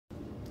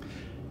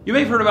You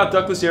may have heard about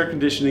ductless air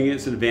conditioning and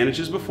its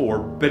advantages before,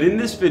 but in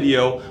this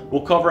video,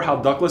 we'll cover how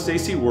ductless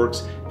AC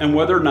works and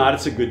whether or not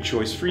it's a good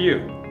choice for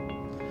you.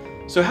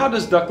 So how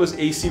does ductless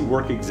AC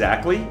work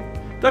exactly?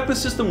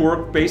 Ductless system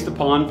work based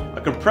upon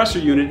a compressor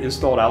unit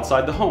installed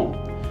outside the home.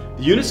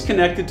 The unit's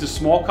connected to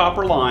small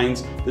copper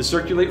lines that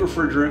circulate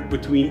refrigerant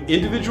between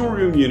individual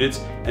room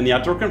units and the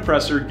outdoor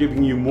compressor,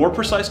 giving you more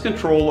precise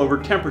control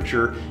over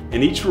temperature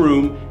in each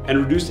room and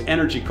reduced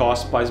energy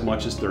costs by as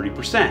much as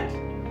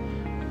 30%.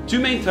 Two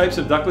main types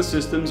of ductless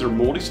systems are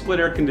multi-split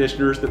air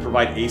conditioners that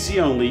provide AC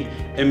only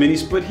and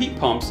mini-split heat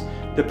pumps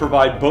that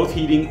provide both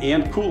heating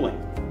and cooling.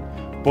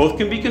 Both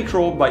can be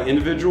controlled by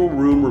individual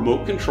room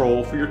remote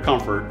control for your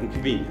comfort and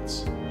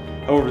convenience.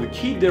 However, the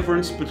key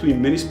difference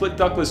between mini-split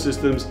ductless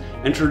systems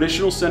and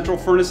traditional central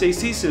furnace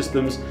AC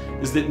systems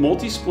is that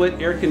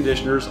multi-split air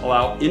conditioners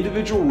allow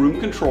individual room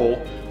control,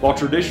 while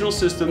traditional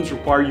systems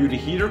require you to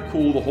heat or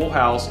cool the whole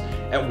house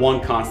at one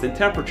constant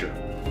temperature.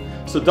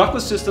 So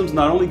ductless systems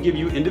not only give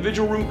you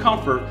individual room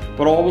comfort,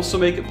 but also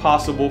make it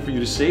possible for you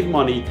to save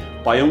money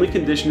by only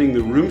conditioning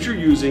the rooms you're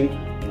using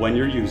when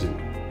you're using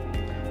them.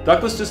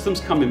 Ductless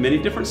systems come in many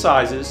different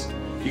sizes.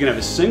 You can have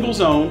a single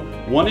zone,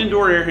 one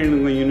indoor air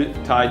handling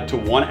unit tied to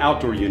one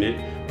outdoor unit,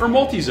 or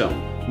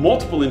multi-zone,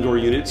 multiple indoor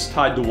units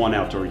tied to one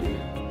outdoor unit.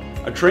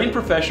 A trained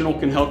professional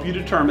can help you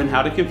determine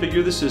how to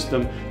configure the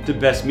system to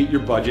best meet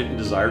your budget and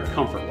desired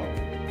comfort level.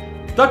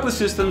 Ductless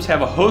systems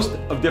have a host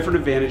of different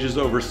advantages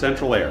over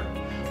central air.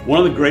 One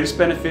of the greatest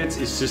benefits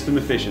is system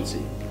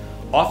efficiency.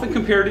 Often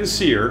compared in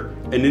SEER,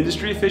 an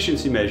industry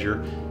efficiency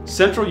measure,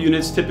 central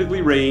units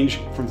typically range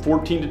from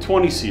 14 to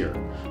 20 SEER.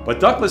 But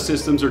ductless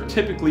systems are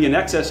typically in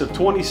excess of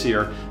 20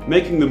 SEER,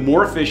 making them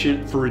more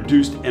efficient for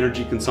reduced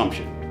energy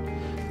consumption.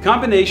 The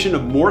combination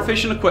of more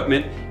efficient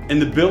equipment and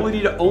the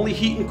ability to only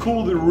heat and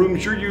cool the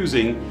rooms you're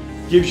using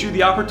gives you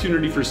the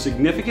opportunity for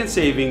significant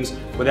savings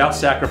without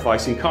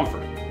sacrificing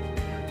comfort.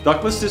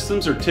 Ductless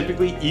systems are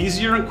typically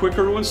easier and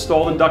quicker to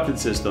install than ducted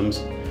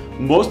systems.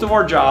 Most of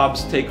our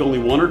jobs take only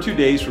 1 or 2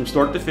 days from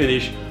start to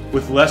finish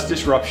with less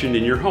disruption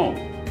in your home.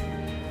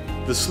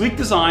 The sleek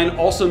design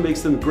also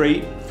makes them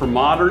great for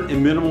modern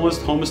and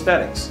minimalist home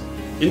aesthetics.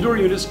 Indoor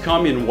units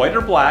come in white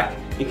or black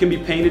and can be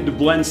painted to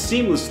blend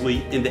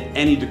seamlessly into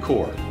any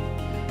decor.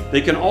 They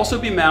can also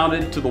be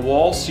mounted to the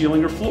wall,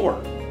 ceiling, or floor.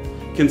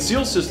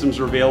 Concealed systems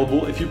are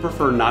available if you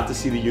prefer not to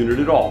see the unit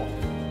at all.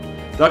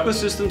 Ductless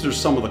systems are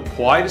some of the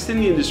quietest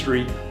in the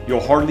industry. You'll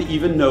hardly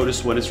even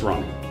notice when it's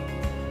running.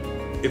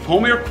 If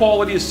home air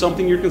quality is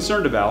something you're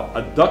concerned about,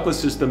 a ductless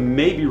system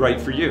may be right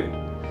for you.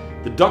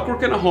 The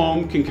ductwork in a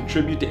home can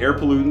contribute to air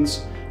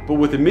pollutants, but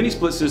with a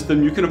mini-split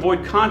system you can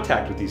avoid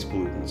contact with these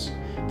pollutants.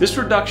 This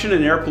reduction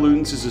in air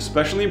pollutants is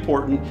especially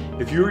important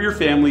if you or your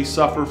family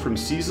suffer from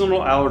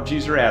seasonal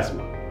allergies or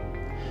asthma.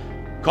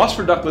 Costs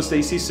for ductless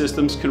AC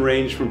systems can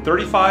range from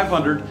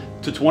 $3,500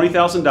 to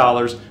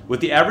 $20,000, with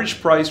the average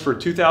price for a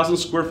 2,000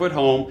 square foot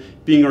home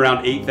being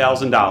around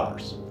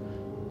 $8,000.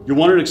 You'll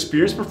want an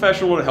experienced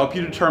professional to help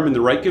you determine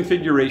the right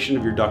configuration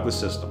of your ductless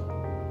system.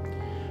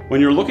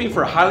 When you're looking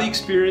for highly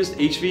experienced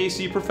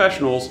HVAC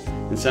professionals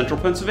in central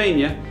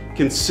Pennsylvania,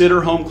 consider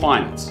Home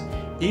Climates.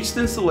 Each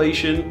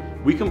installation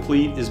we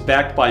complete is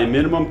backed by a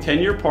minimum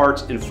 10-year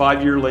parts and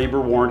 5-year labor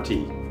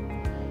warranty.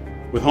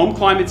 With Home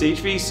Climates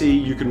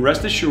HVAC, you can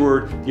rest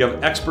assured you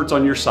have experts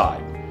on your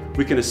side.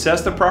 We can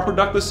assess the proper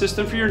ductless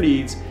system for your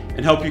needs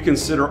and help you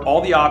consider all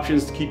the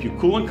options to keep you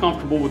cool and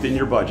comfortable within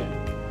your budget.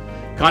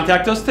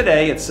 Contact us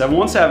today at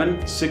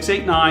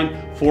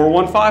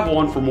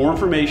 717-689-4151 for more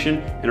information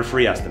and a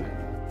free estimate.